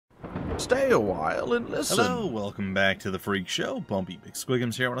Stay a while and listen. Hello, welcome back to the Freak Show. Bumpy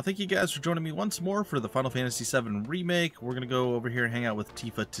McSquigums here. I want to thank you guys for joining me once more for the Final Fantasy VII Remake. We're going to go over here and hang out with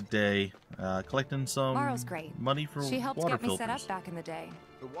Tifa today, collecting some money for She helped water get me filters. set up back in the day.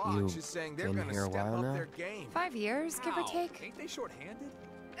 The Watch is saying they're going to step up their game. 5 years, give or take. Ain't they short-handed?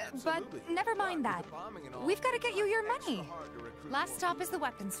 But never mind that. We've got to get you your money. Last stop is the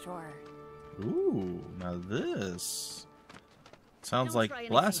weapons store. Ooh, now this sounds like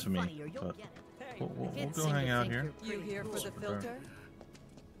blasphemy, but we'll go hang out here. You here for the filter?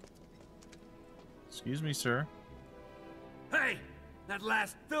 Excuse me, sir. Hey! That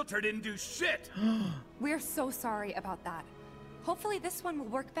last filter didn't do shit! We're so sorry about that. Hopefully this one will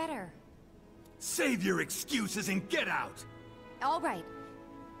work better. Save your excuses and get out! All right.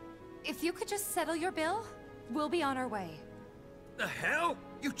 If you could just settle your bill, we'll be on our way. The hell?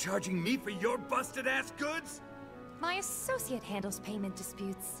 You charging me for your busted-ass goods? My associate handles payment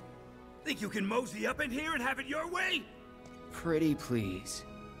disputes. Think you can mosey up in here and have it your way? Pretty please.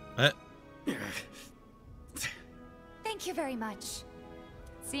 Thank you very much.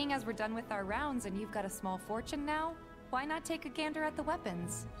 Seeing as we're done with our rounds and you've got a small fortune now, why not take a gander at the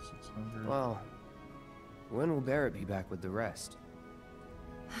weapons? 600. Well, when will Barrett be back with the rest?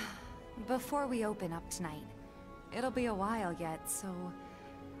 Before we open up tonight. It'll be a while yet, so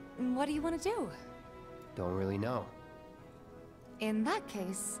what do you want to do? Don't really know. In that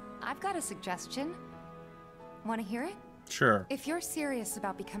case, I've got a suggestion. Want to hear it? Sure. If you're serious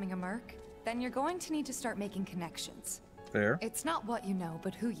about becoming a merc, then you're going to need to start making connections. Fair. It's not what you know,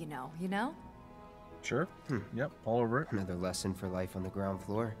 but who you know, you know? Sure. Yep, all over it. Another lesson for life on the ground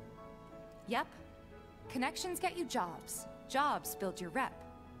floor. Yep. Connections get you jobs. Jobs build your rep.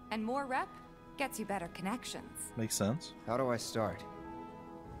 And more rep gets you better connections. Makes sense. How do I start?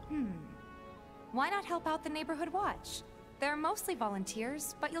 Why not help out the neighborhood watch? They're mostly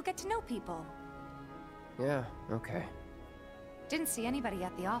volunteers, but you'll get to know people. Yeah, okay. Didn't see anybody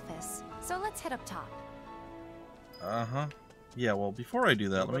at the office, so let's head up top. Uh-huh. Yeah, well, before I do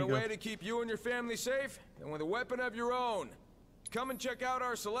that, let me A go. way to keep you and your family safe, and with a weapon of your own. Come and check out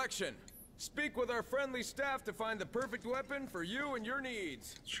our selection. Speak with our friendly staff to find the perfect weapon for you and your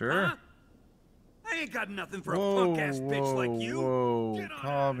needs. Sure. Huh? I ain't got nothing for Whoa, a punk-ass bitch like you! whoa, Get on out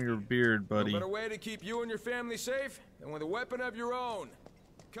calm of your here. beard, buddy. No better way to keep you and your family safe, and with a weapon of your own.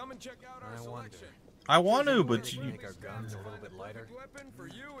 Come and check out our selection. I want to, but you... Make our guns a little bit lighter. Weapon for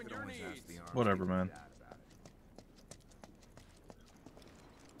you and your needs. Whatever, man.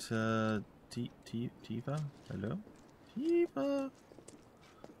 Tifa? Hello? Tifa?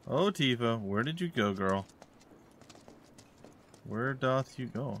 Oh, Tifa, where did you go, girl? Where doth you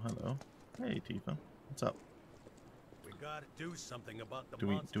go? Hello. Hey, Tifa. What's up? We gotta do something about the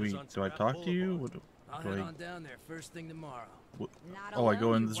Do I talk to you? What, I'll head on down there first thing tomorrow. oh, I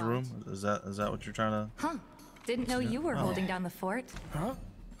go into this room? Is that what you're trying to... Huh. Didn't know you were holding down the fort. Huh?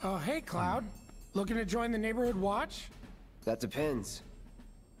 Oh, hey, Cloud. Looking to join the neighborhood watch? That depends.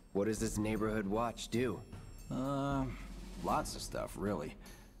 What does this neighborhood watch do? Lots of stuff, really.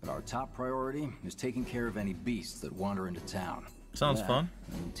 But our top priority is taking care of any beasts that wander into town. Sounds fun.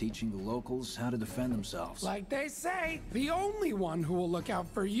 And teaching the locals how to defend themselves. Like they say, the only one who will look out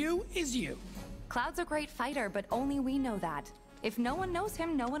for you is you. Cloud's a great fighter, but only we know that. If no one knows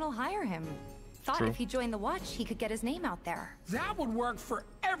him, no one will hire him. Thought True. if he joined the watch, he could get his name out there. That would work for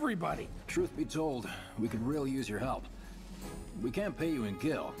everybody. Truth be told, we could really use your help. We can't pay you in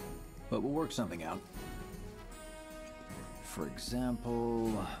gil, but we'll work something out. For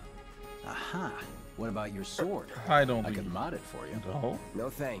example... Aha! What about your sword? I don't... I could mod it for you. Oh? No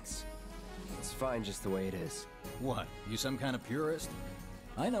thanks. It's fine just the way it is. What? You some kind of purist?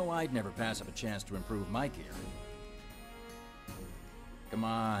 I know I'd never pass up a chance to improve my gear. Come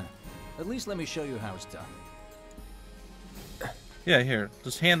on. At least let me show you how it's done. Yeah, here.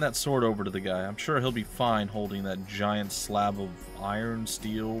 Just hand that sword over to the guy. I'm sure he'll be fine holding that giant slab of iron,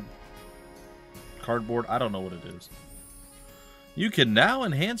 steel, cardboard. I don't know what it is. You can now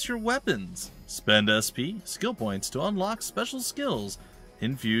enhance your weapons. Spend SP, skill points, to unlock special skills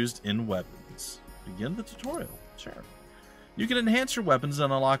infused in weapons. Begin the tutorial. Sure. You can enhance your weapons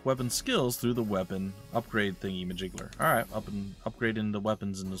and unlock weapon skills through the weapon upgrade thingy-majigler. Alright, upgrade into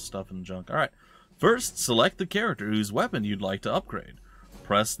weapons and stuff and junk. Alright. First, select the character whose weapon you'd like to upgrade.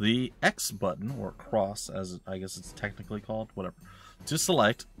 Press the X button, or cross, as I guess it's technically called, whatever, to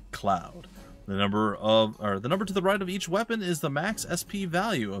select Cloud. The number to the right of each weapon is the max SP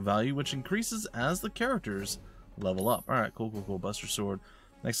value, a value which increases as the characters level up. Alright, cool. Buster Sword.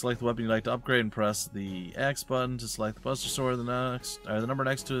 Next, select the weapon you'd like to upgrade and press the X button to select the Buster Sword. The number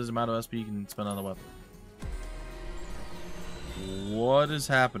next to it is the amount of SP you can spend on the weapon. What is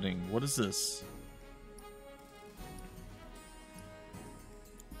happening? What is this?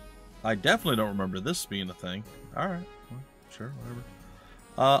 I definitely don't remember this being a thing. Alright, well, sure, whatever.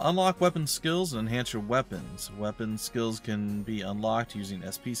 Unlock weapon skills and enhance your weapons. Weapon skills can be unlocked using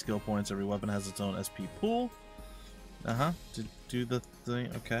SP skill points. Every weapon has its own SP pool. To do the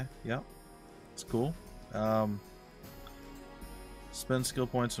thing. Okay, yeah. It's cool. Spend skill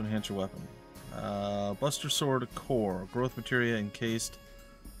points to enhance your weapon. Buster Sword Core. Growth materia encased.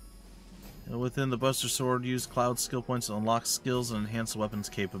 Within the Buster Sword, use Cloud skill points to unlock skills and enhance the weapon's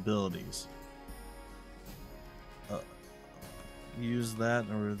capabilities. Use that,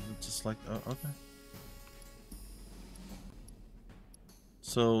 or just like... okay.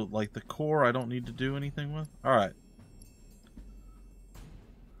 So, like, the core I don't need to do anything with? Alright.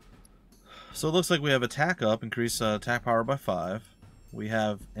 So it looks like we have attack up, increase attack power by 5. We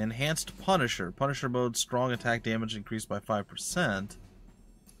have enhanced Punisher. Punisher mode, strong attack damage increased by 5%.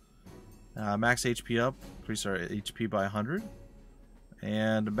 Max HP up, increase our HP by 100.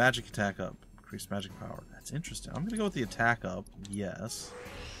 And magic attack up, increase magic power. That's interesting. I'm going to go with the attack up, yes.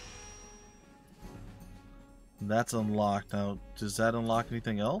 That's unlocked. Now, does that unlock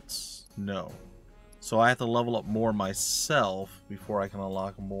anything else? No. So I have to level up more myself before I can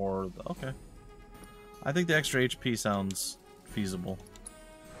unlock more. Okay. I think the extra HP sounds feasible.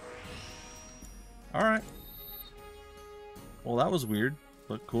 Alright. Well, that was weird,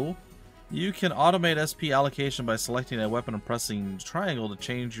 but cool. You can automate SP allocation by selecting a weapon and pressing triangle to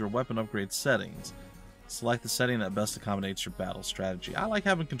change your weapon upgrade settings. Select the setting that best accommodates your battle strategy. I like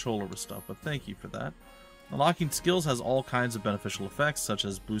having control over stuff, but thank you for that. Unlocking skills has all kinds of beneficial effects, such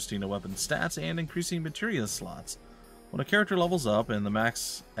as boosting a weapon's stats and increasing materia slots. When a character levels up and the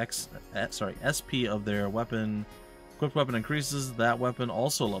max SP of their equipped weapon increases, that weapon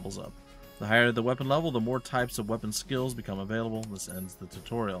also levels up. The higher the weapon level, the more types of weapon skills become available. This ends the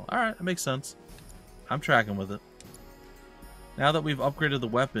tutorial. Alright, that makes sense. I'm tracking with it. Now that we've upgraded the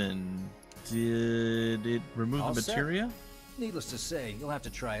weapon, did it remove All the set. materia? Needless to say, you'll have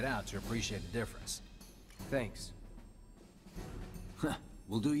to try it out to appreciate the difference. Thanks.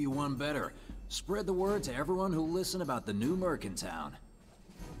 We'll do you one better. Spread the word to everyone who'll listen about the new merc in town.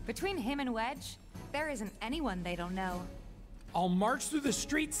 Between him and Wedge, there isn't anyone they don't know. I'll march through the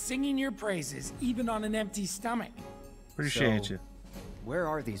streets singing your praises, even on an empty stomach. Appreciate So, you. Where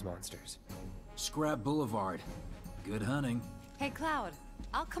are these monsters? Scrap Boulevard. Good hunting. Hey, Cloud,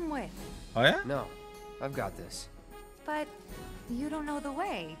 I'll come with. Oh yeah? No, I've got this. But you don't know the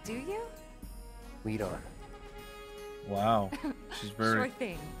way, do you? Lead on. Wow. She's very... Sure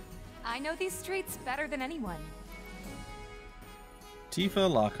thing. I know these streets better than anyone.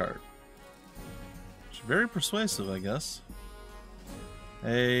 Tifa Lockhart. She's very persuasive, I guess.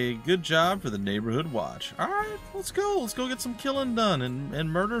 Hey, good job for the neighborhood watch. Alright, let's go. Let's go get some killing done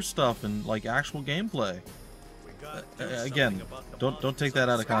and murder stuff and like actual gameplay. Again, don't take that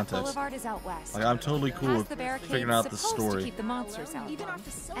out of Scrap context. Boulevard is out west. Like, I'm totally cool Past with the barricades, figuring out the supposed to story. keep the monsters out.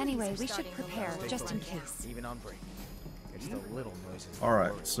 Anyway, we should prepare just in case. Even on break. It's the little noises.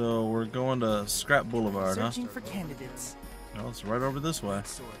 Alright, so we're going to Scrap Boulevard, huh? Searching for candidates. Well, it's right over this way.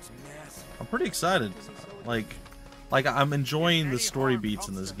 I'm pretty excited. Like I'm enjoying the story beats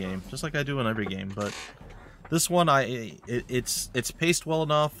in this game, just like I do in every game. But this one, it's paced well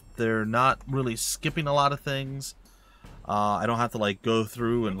enough. They're not really skipping a lot of things. I don't have to like go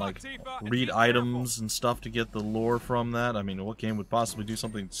through and like read items and stuff to get the lore from that. I mean, what game would possibly do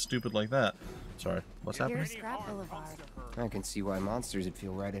something stupid like that? Sorry, what's happening? Here's Scrap Boulevard. I can see why monsters would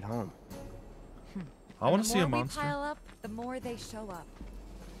feel right at home. I want to see a The more we monster. pile up, the more they show up.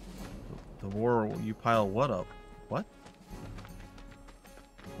 The war, you pile what up? What?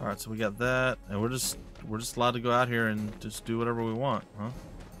 All right, so we got that, and we're just allowed to go out here and just do whatever we want, huh?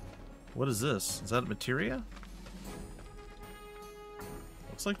 What is this? Is that materia?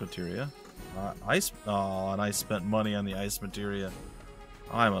 Looks like materia. Ice. Oh, and I spent money on the ice materia.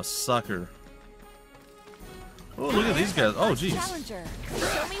 I'm a sucker. Oh, look at these guys. Oh, jeez. Challenger.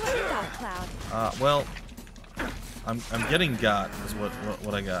 Show me what you got, Cloud. Well, I'm getting got is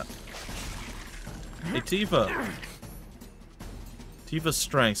what I got. Hey, Tifa. Tifa's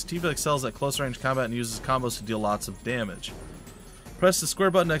strengths. Tifa excels at close range combat and uses combos to deal lots of damage. Press the square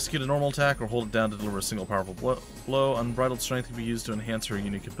button to execute a normal attack or hold it down to deliver a single powerful blow. Unbridled strength can be used to enhance her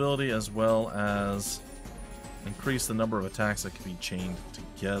unique ability as well as increase the number of attacks that can be chained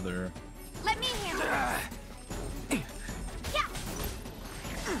together. Let me handle this.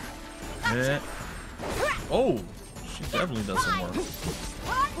 Eh. Oh, she definitely does some work.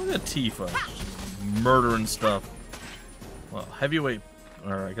 Look at Tifa. She's murdering stuff. Well, heavyweight,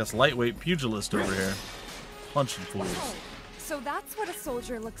 or I guess lightweight pugilist over here. Punching fools. So that's what a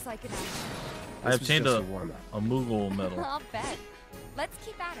soldier looks like in action. I obtained just a a warm-up. Moogle medal. I'll bet. Let's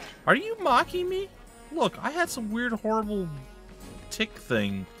keep at it. Are you mocking me? Look, I had some weird, horrible tick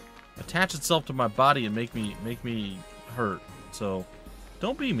thing attach itself to my body and make me hurt. So,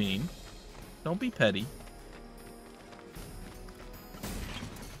 don't be mean. Don't be petty.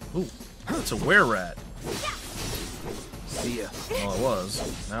 Ooh, it's a were-rat. See ya. Well, it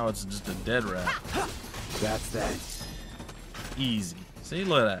was. Now it's just a dead rat. That's that. Easy. See,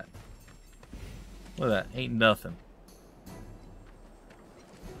 look at that. Look at that. Ain't nothing.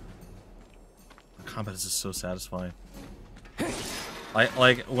 Combat is just so satisfying.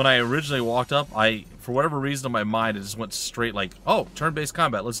 Like when I originally walked up, for whatever reason in my mind it just went straight like, oh, turn-based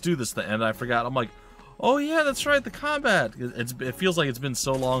combat, let's do this. And I forgot. I'm like, oh yeah, that's right, the combat. It feels like it's been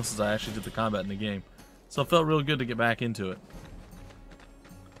so long since I actually did the combat in the game, so it felt real good to get back into it.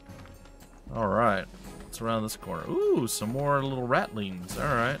 All right, what's around this corner? Ooh, some more little ratlings.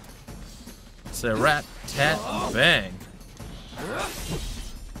 All right, say rat, tat, bang.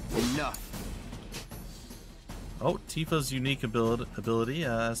 Enough. Oh, Tifa's unique ability.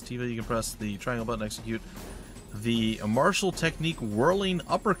 As Tifa, you can press the triangle button to execute the martial technique whirling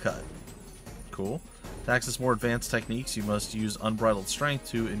uppercut. Cool. To access more advanced techniques, you must use unbridled strength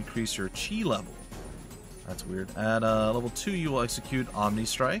to increase your chi level. That's weird. At level 2, you will execute Omni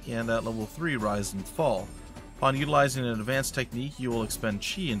Strike, and at level 3, Rise and Fall. Upon utilizing an advanced technique, you will expend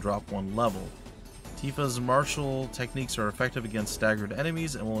chi and drop 1 level. Tifa's martial techniques are effective against staggered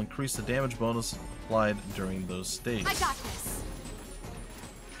enemies and will increase the damage bonus applied during those stages. I got this.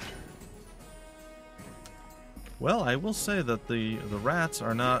 Well, I will say that the rats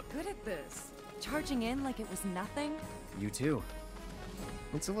are not... Good at this. Charging in like it was nothing. You too.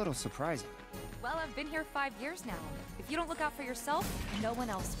 It's a little surprising. Well, I've been here 5 years now. If you don't look out for yourself, no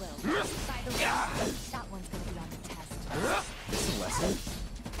one else will. By the way, that one's gonna be on the test. It's a lesson.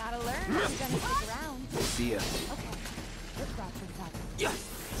 Gotta learn if you're gonna stick around. See ya. Okay. Let's grab for that.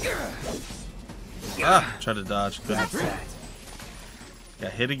 Ah! Tried to dodge. Couldn't. That's that.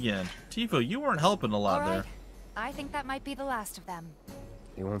 Got hit again. Tifa, you weren't helping a lot there. I think that might be the last of them.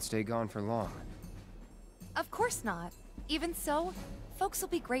 They won't stay gone for long. Of course not. Even so, folks will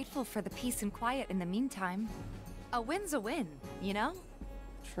be grateful for the peace and quiet in the meantime. A win's a win, you know?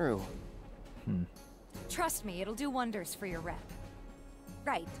 True. Trust me, it'll do wonders for your rep.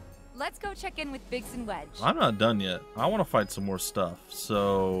 Right. Let's go check in with Biggs and Wedge. I'm not done yet. I want to fight some more stuff.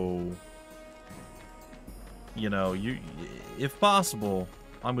 So, you know, if possible,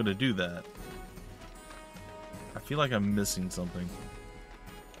 I'm going to do that. I feel like I'm missing something.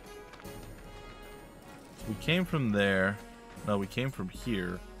 We came from there. No, we came from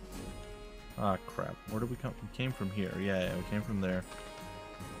here. Ah, crap. Where did we come? We came from here. Yeah, we came from there.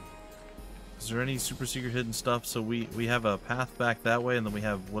 Is there any super secret hidden stuff? So we have a path back that way, and then we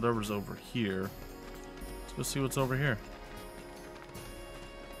have whatever's over here. Let's go see what's over here.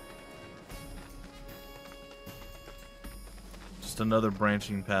 Just another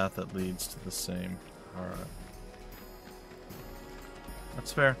branching path that leads to the same. Alright.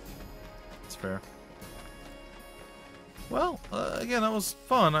 That's fair. That's fair. Well, again, that was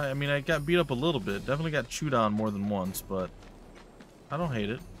fun. I mean, I got beat up a little bit. Definitely got chewed on more than once, but I don't hate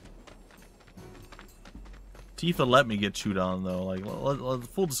it. Tifa let me get chewed on, though. Like,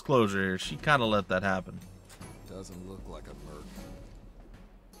 full disclosure here, she kind of let that happen. Doesn't look like a merc.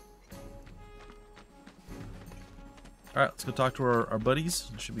 Alright, let's go talk to our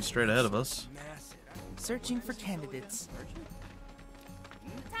buddies. They should be straight ahead of us. Searching for candidates.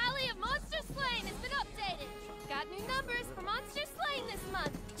 Tally of monster slain has been updated. Got new numbers for monster slain this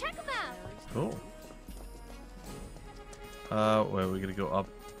month. Check them out. Cool. Wait, we gotta go up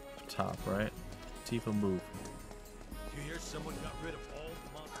top, right? Tifa, move. You hear someone got rid of all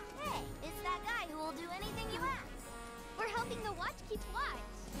the monsters? Hey, it's that guy who will do anything you ask. We're helping the watch keep watch.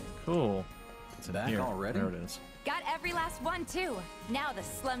 Cool. It's in Back here. already? There it is. Got every last one, too. Now the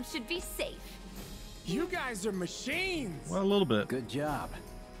slum should be safe. You guys are machines. Well, a little bit. Good job.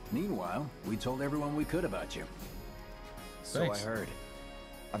 Meanwhile, we told everyone we could about you. So Thanks. I heard.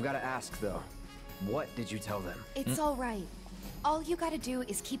 I've got to ask, though. What did you tell them? It's all right. All you gotta do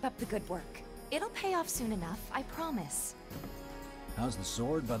is keep up the good work. It'll pay off soon enough, I promise. How's the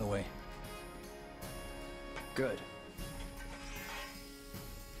sword, by the way? Good.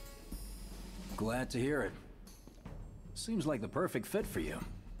 Glad to hear it. Seems like the perfect fit for you.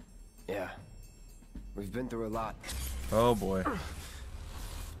 Yeah. We've been through a lot. Oh, boy.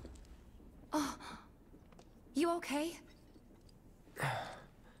 You okay?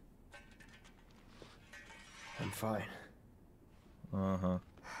 I'm fine. Uh-huh.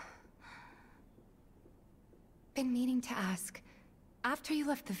 been meaning to ask. After you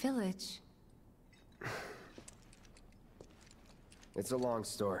left the village... It's a long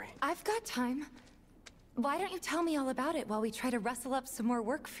story. I've got time. Why don't you tell me all about it while we try to rustle up some more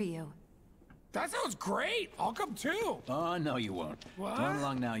work for you? That sounds great. I'll come too. Oh, no, you won't. What? Run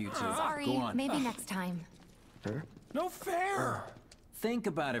along now, you two. Sorry, Go on. maybe next time. Huh? No fair. Think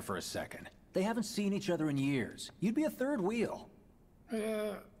about it for a second. They haven't seen each other in years. You'd be a third wheel.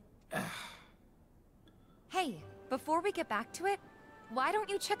 Hey, before we get back to it, why don't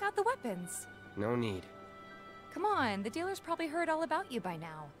you check out the weapons? No need. Come on, the dealer's probably heard all about you by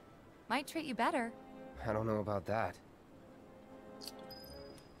now. Might treat you better. I don't know about that.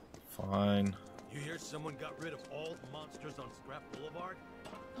 Fine. You hear someone got rid of all the monsters on Scrap Boulevard?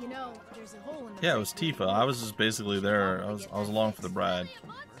 You know, there's a hole in the Yeah, it was Tifa. I was just basically there. I was along for the bride.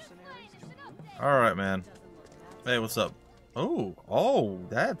 All right, man. Hey, what's up? Oh,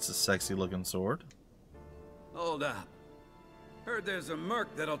 that's a sexy looking sword. Hold up. Heard there's a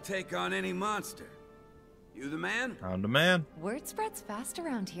merc that'll take on any monster. You the man? I'm the man. Word spreads fast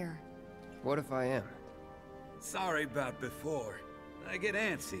around here. What if I am? Sorry about before. I get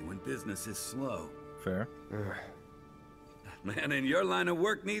antsy when business is slow. Fair. Man in your line of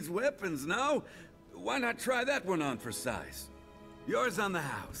work needs weapons, no? Why not try that one on for size? Yours on the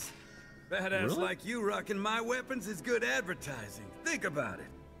house. Badass Really? like you rocking my weapons is good advertising. Think about it.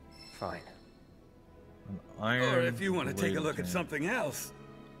 Fine. An iron. Or if you want to take a blade look at chain. something else.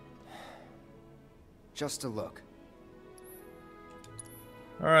 Just a look.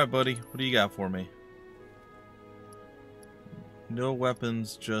 All right, buddy. What do you got for me? No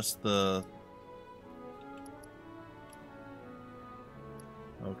weapons, just the...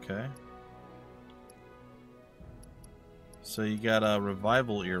 Okay. So you got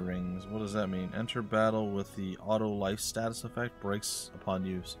revival earrings. What does that mean? Enter battle with the auto life status effect. Breaks upon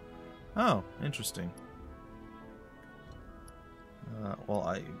use. Oh, interesting.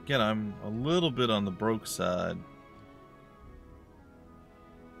 Well, I'm a little bit on the broke side.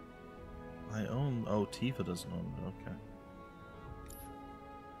 I own... Oh, Tifa doesn't own it. Okay.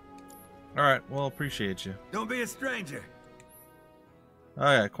 Alright, well, appreciate you. Don't be a stranger.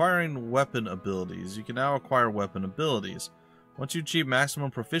 Alright, acquiring weapon abilities. You can now acquire weapon abilities. Once you achieve maximum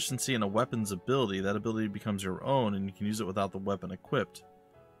proficiency in a weapon's ability, that ability becomes your own, and you can use it without the weapon equipped.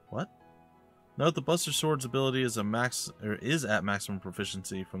 What? Note the Buster Sword's ability is at maximum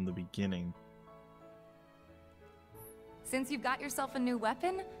proficiency from the beginning. Since you've got yourself a new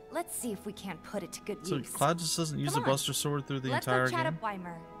weapon, let's see if we can't put it to good So use. Cloud just doesn't use the Come on. Buster Sword through the Let's entire go chat game? up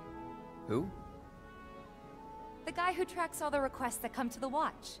Weimer, Who? the guy who tracks all the requests that come to the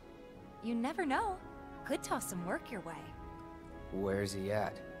watch. You never know. Could toss some work your way. Where's he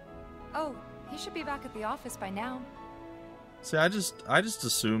at? Oh, he should be back at the office by now. See, I just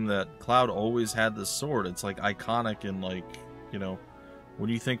assume that Cloud always had this sword. It's like iconic and like, you know, when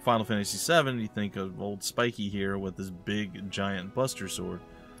you think Final Fantasy VII, you think of old Spiky here with this big giant Buster Sword.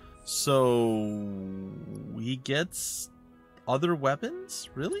 So he gets other weapons?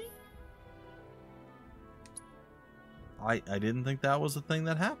 Really? I didn't think that was a thing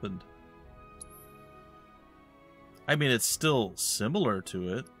that happened. I mean, it's still similar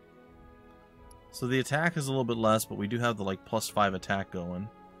to it. So the attack is a little bit less, but we do have the like +5 attack going.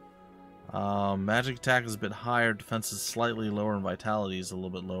 Magic attack is a bit higher, defense is slightly lower, and vitality is a little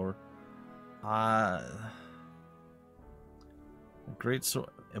bit lower. Great sword,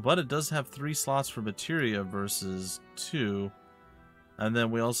 but it does have 3 slots for materia versus 2, and then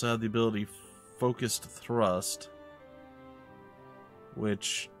we also have the ability focused thrust,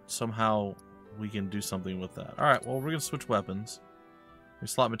 which somehow we can do something with that. All right, well we're gonna switch weapons. We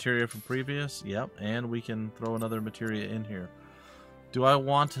slot materia from previous, yep, and we can throw another materia in here. Do I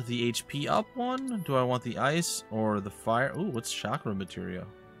want the HP up one? Do I want the ice or the fire? Ooh, what's chakra materia?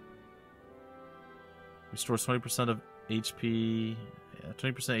 Restores 20% of HP,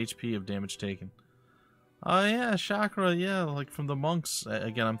 20% HP of damage taken. Oh yeah, chakra, yeah, like from the monks.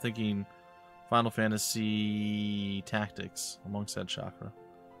 Again, I'm thinking Final Fantasy Tactics. The monks had chakra.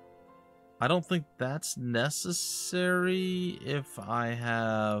 I don't think that's necessary if I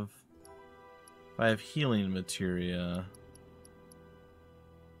have healing materia.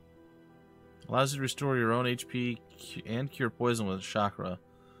 Allows you to restore your own HP and cure poison with chakra.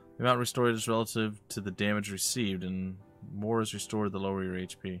 The amount restored is relative to the damage received, and more is restored the lower your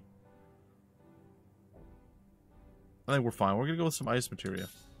HP. I think we're fine. We're gonna go with some ice materia.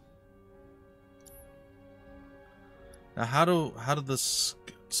 Now, how do this?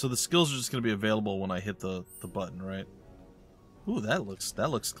 So the skills are just going to be available when I hit the button, right? Ooh, that looks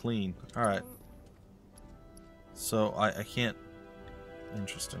clean. All right. So I can't.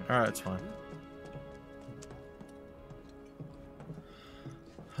 Interesting. All right, it's fine.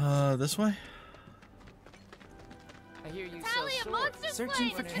 This way? I hear you Tally of sell monster swords. Searching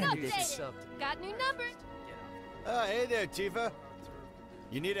slain for has candidates. been updated. Got new numbers. Hey there, Tifa.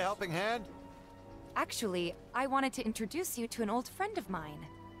 You need a helping hand? Actually, I wanted to introduce you to an old friend of mine.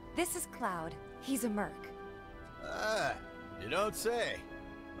 This is Cloud. He's a merc. Ah, you don't say.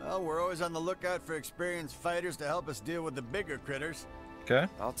 Well, we're always on the lookout for experienced fighters to help us deal with the bigger critters. Okay.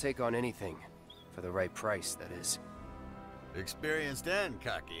 I'll take on anything. For the right price, that is. Experienced and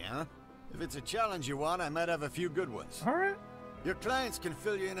cocky, huh? If it's a challenge you want, I might have a few good ones. Alright. Your clients can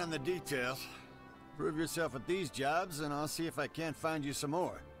fill you in on the details. Prove yourself at these jobs, and I'll see if I can't find you some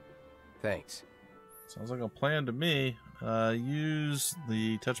more. Thanks. Sounds like a plan to me. Use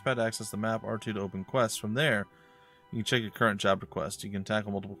the touchpad to access the map, R2 to open quests. From there, you can check your current job request. You can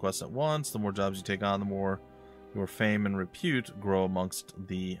tackle multiple quests at once. The more jobs you take on, the more your fame and repute grow amongst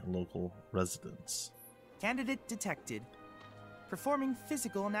the local residents. Candidate detected. Performing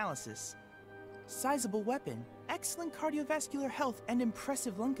physical analysis. Sizable weapon. Excellent cardiovascular health and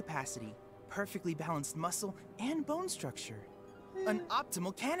impressive lung capacity. Perfectly balanced muscle and bone structure. An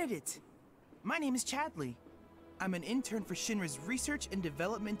optimal candidate. My name is Chadley. I'm an intern for Shinra's Research and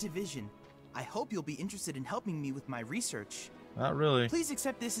Development Division. I hope you'll be interested in helping me with my research. Not really. Please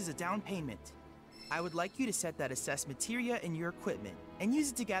accept this as a down payment. I would like you to set that assess materia in your equipment and use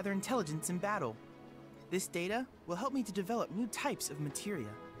it to gather intelligence in battle. This data will help me to develop new types of materia.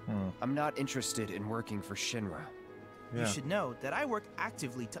 I'm not interested in working for Shinra. You should know that I work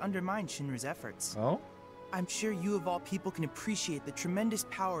actively to undermine Shinra's efforts. Oh? I'm sure you of all people can appreciate the tremendous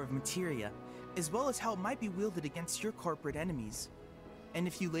power of materia, as well as how it might be wielded against your corporate enemies. And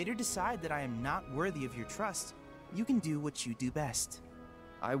if you later decide that I am not worthy of your trust, you can do what you do best.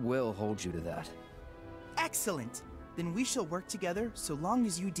 I will hold you to that. Excellent! Then we shall work together so long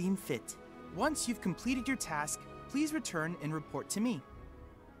as you deem fit. Once you've completed your task, please return and report to me.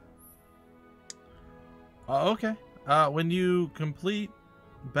 Okay. When you complete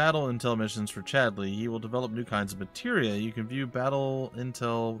battle intel missions for Chadley, he will develop new kinds of materia. You can view battle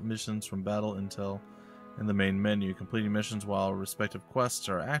intel missions from battle intel in the main menu. Completing missions while respective quests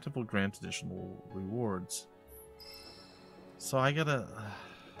are active will grant additional rewards. So I gotta...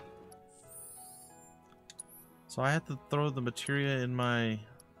 So I have to throw the materia in my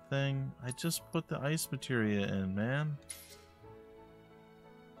thing. I just put the ice materia in, man.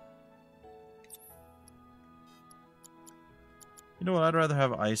 You know what? I'd rather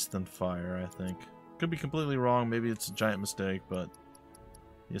have ice than fire, I think. Could be completely wrong. Maybe it's a giant mistake, but...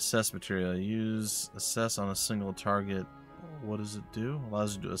 The assess materia. Use assess on a single target. What does it do?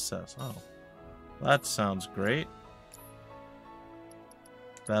 Allows you to assess. Oh. That sounds great.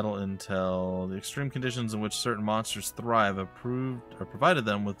 Battle intel. The extreme conditions in which certain monsters thrive have provided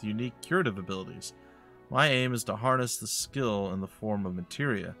them with unique curative abilities. My aim is to harness the skill in the form of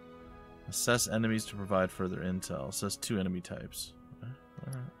materia. Assess enemies to provide further intel. Assess 2 enemy types. Okay,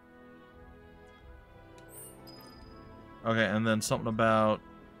 alright. Okay, and then something about...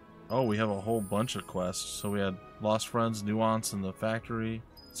 Oh, we have a whole bunch of quests. So we had Lost Friends, Nuance in the Factory.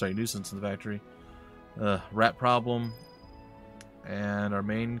 Sorry, Nuisance in the Factory. Rat Problem. And our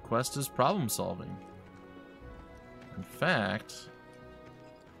main quest is problem solving. In fact...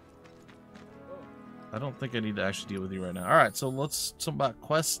 I don't think I need to actually deal with you right now. Alright, so let's talk about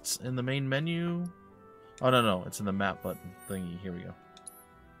quests in the main menu. Oh, no, it's in the map button thingy. Here we go.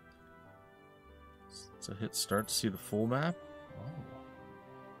 So hit start to see the full map. Oh.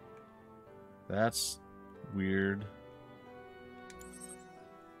 That's weird.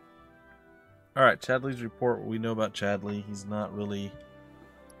 Alright, Chadley's report. What we know about Chadley. He's not really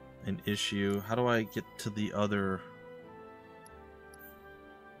an issue. How do I get to the other...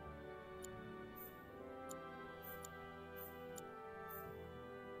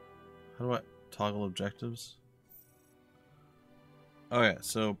 How do I toggle objectives? Okay,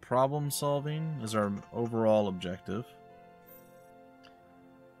 so problem solving is our overall objective.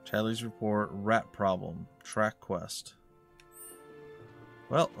 Chadley's report, rat problem, track quest.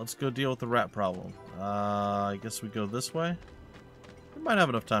 Well, let's go deal with the rat problem. I guess we go this way. We might have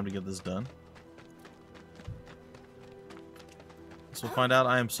enough time to get this done. So we'll find out.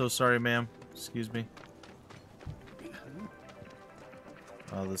 I am so sorry, ma'am. Excuse me.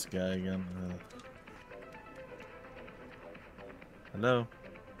 Oh, this guy again. Hello.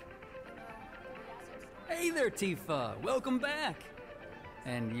 Hey there, Tifa. Welcome back.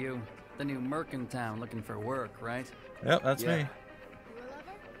 And you, the new merc in town looking for work, right? Yep, that's me.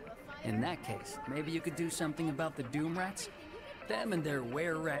 In that case, maybe you could do something about the Doom Rats? Them and their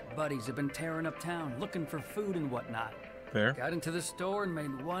were-rat buddies have been tearing up town, looking for food and whatnot. Fair. Got into the store and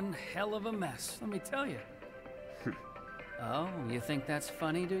made one hell of a mess, let me tell you. Oh, you think that's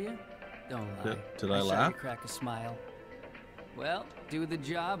funny, do you? Don't lie. Did I saw laugh? You crack a smile. Well, do the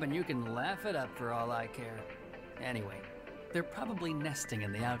job and you can laugh it up for all I care. Anyway, they're probably nesting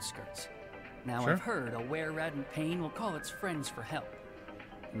in the outskirts. Now Sure. I've heard a were-rat in pain will call its friends for help.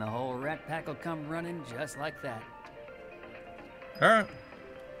 And the whole rat pack will come running just like that. Alright.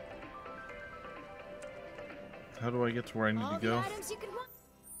 How do I get to where I need All to the go? items you could want.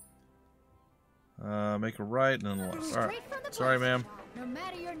 Make a right and then a left. Alright. Straight from the Sorry, place. ma'am. No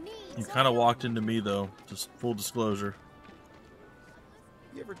matter your needs. You kind of walked into me, though. Just full disclosure.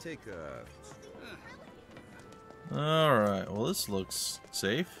 You ever take a... Alright. Well, this looks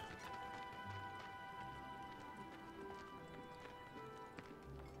safe.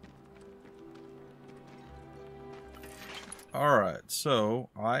 Alright, so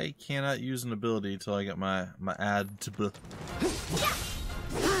I cannot use an ability until I get my ad to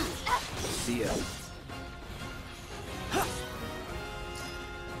See ya.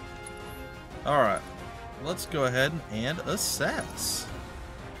 Alright, let's go ahead and assess.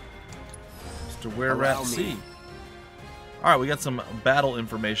 Mr. Were-Rat C. Alright, we got some battle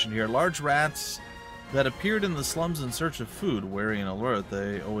information here. Large rats that appeared in the slums in search of food. Wary and alert,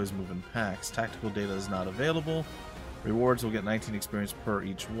 they always move in packs. Tactical data is not available. Rewards will get 19 experience per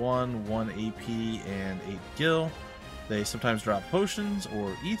each one, 1 AP and 8 gil. They sometimes drop potions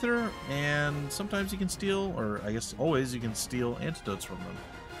or ether, and sometimes you can steal, or I guess always you can steal antidotes from them.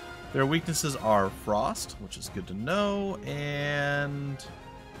 Their weaknesses are frost, which is good to know, and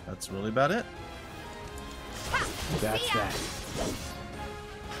that's really about it. That's that.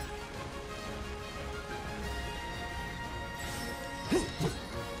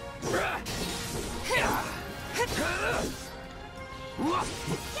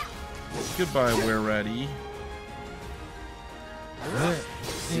 Goodbye, Were-Ratty.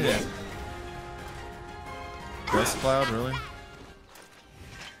 Yeah. Dust cloud, really?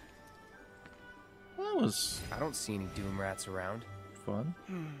 That was I don't see any doom rats around. fun.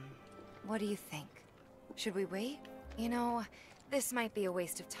 What do you think? Should we wait? You know, this might be a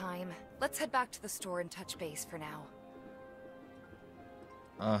waste of time. Let's head back to the store and touch base for now.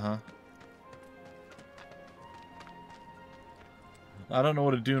 Uh-huh. I don't know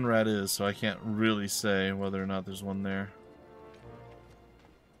what a dune rat is, so I can't really say whether or not there's one there.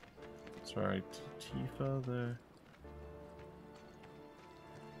 Sorry, Tifa there.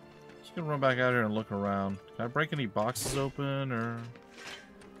 Just gonna run back out here and look around. Can I break any boxes open, or...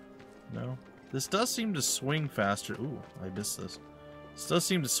 No? This does seem to swing faster. Ooh, I missed this. This does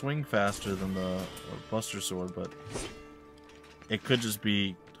seem to swing faster than the Buster Sword, but... It could just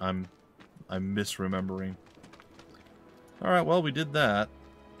be I'm misremembering. Alright, well, we did that.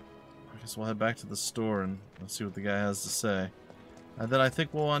 I guess we'll head back to the store and let's see what the guy has to say. And then I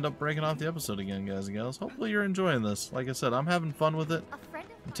think we'll end up breaking off the episode again, guys and gals. Hopefully you're enjoying this. Like I said, I'm having fun with it.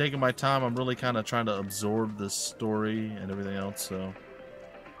 I'm taking my time. I'm really kind of trying to absorb this story and everything else, so...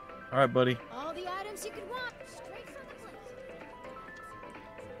 Alright, buddy. All the items you could want. Straight from the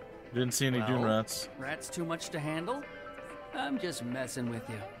place. Didn't see any dune Well, rats. Rats too much to handle? I'm just messing with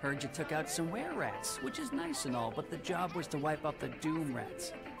you. Heard you took out some were-rats, which is nice and all, but the job was to wipe out the doom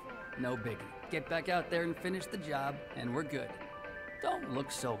rats. No biggie. Get back out there and finish the job, and we're good. Don't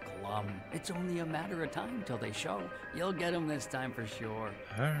look so glum. It's only a matter of time till they show. You'll get them this time for sure.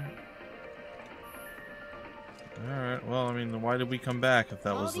 Alright. Alright, well, I mean, why did we come back if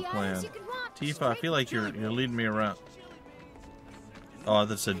that was the plan? Tifa, I feel like you're leading me around. Oh,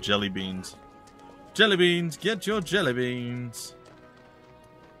 that said jelly beans. Jelly beans, get your jelly beans.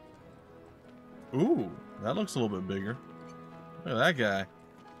 Ooh, that looks a little bit bigger. Look at that guy.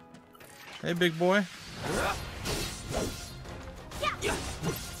 Hey, big boy.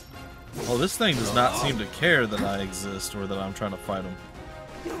 Oh, this thing does not seem to care that I exist or that I'm trying to fight him.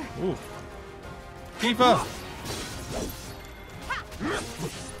 Ooh. Tifa!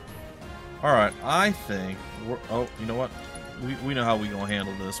 Alright, I think we're... Oh, you know what? We know how we gonna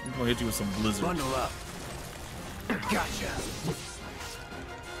handle this. We're gonna hit you with some blizzard. Bundle up. Gotcha.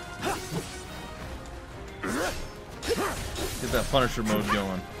 Get that Punisher mode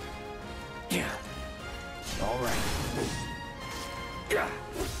going. Yeah. All right.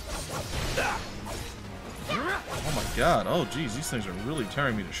 Oh my god. Oh geez, these things are really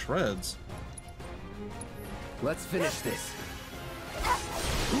tearing me to shreds. Let's finish this.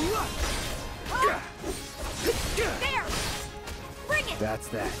 There! Bring it! That's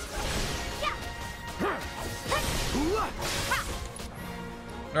that.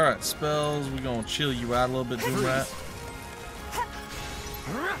 Alright, spells. We're gonna chill you out a little bit, Doom Rat.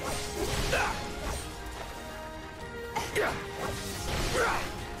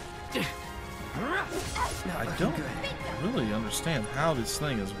 I don't. really understand how this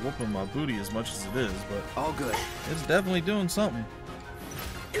thing is whooping my booty as much as it is, but all good. It's definitely doing something.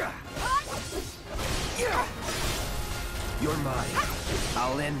 You're mine.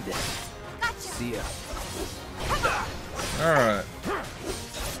 I'll end this. Gotcha. See ya. Alright.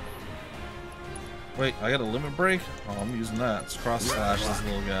 Wait, I got a limit break? Oh, I'm using that. Let's cross slash this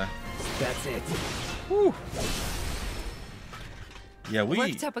little guy. That's it. Woo. Yeah, we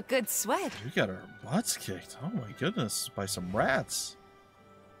worked up a good sweat. We got our butts kicked. Oh my goodness, by some rats.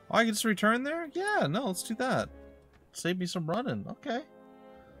 Oh, I can just return there? Yeah, no, let's do that. Save me some running. Okay.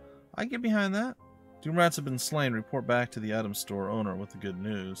 I get behind that. Doom rats have been slain. Report back to the item store owner with the good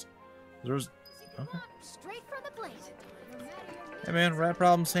news. There's okay. Straight from the blade. Hey man, rat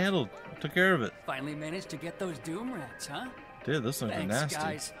problem's handled. I took care of it. Finally managed to get those doom rats, huh? Dude, this thing's Thanks, nasty.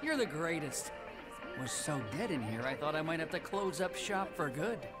 guys. You're the greatest. Was so dead in here, I thought I might have to close up shop for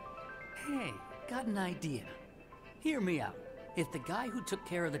good. Hey, got an idea. Hear me out. If the guy who took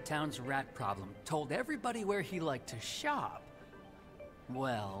care of the town's rat problem told everybody where he liked to shop,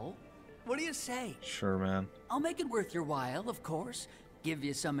 well, what do you say? Sure, man. I'll make it worth your while, of course. Give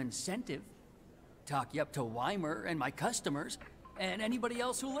you some incentive. Talk you up to Weimer and my customers, and anybody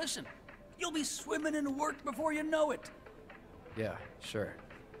else who'll listen. You'll be swimming in work before you know it. Yeah, sure.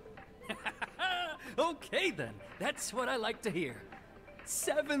 Okay then, that's what I like to hear.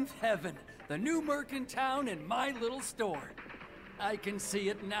 Seventh Heaven, the new merc in town and my little store. I can see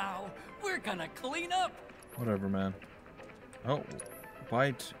it now. We're gonna clean up. Whatever, man. Oh,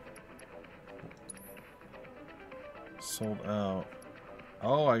 bite. Sold out.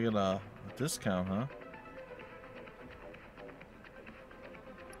 Oh, I get a discount, huh?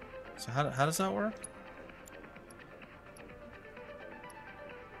 So how does that work?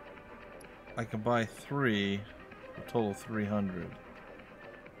 I can buy 3, a total of 300.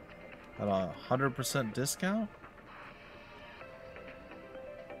 At a 100% discount?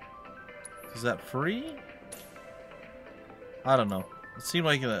 Is that free? I don't know. It seemed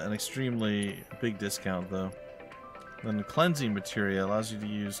like an extremely big discount, though. Then the cleansing materia allows you to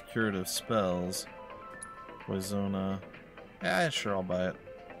use curative spells. Poisona. Yeah, sure, I'll buy it.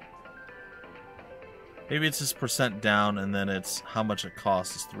 Maybe it's just percent down, and then it's how much it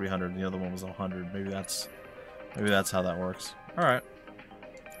costs is 300, and the other one was 100. Maybe that's how that works. All right.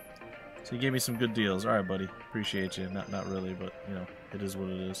 So you gave me some good deals. All right, buddy. Appreciate you. Not really, but you know, it is what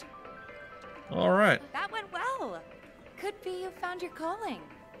it is. All right. That went well. Could be you found your calling.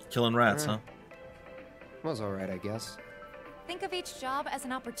 Killing rats, huh? Was all right, I guess. Think of each job as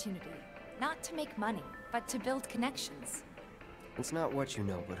an opportunity, not to make money, but to build connections. It's not what you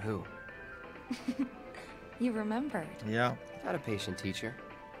know, but who. You remembered. Yeah. Not a patient teacher.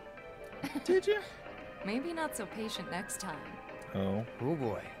 Did you? Maybe not so patient next time. Oh. Oh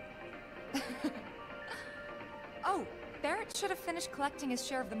boy. Oh, Barrett should have finished collecting his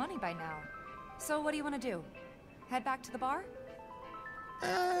share of the money by now. So what do you want to do? Head back to the bar?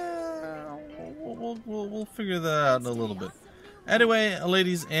 We'll figure that out in a little bit. Anyway,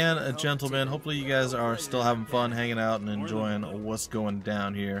 ladies and gentlemen, hopefully you guys are still having fun hanging out and enjoying what's going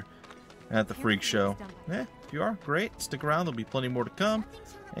down here at the Freak Show. Yeah, if you are, great. Stick around. There'll be plenty more to come.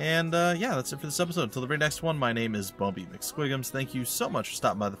 And yeah, that's it for this episode. Until the very next one, my name is Bumpy McSquigums. Thank you so much for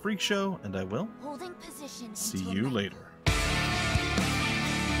stopping by the Freak Show, and I will Holding position see you later.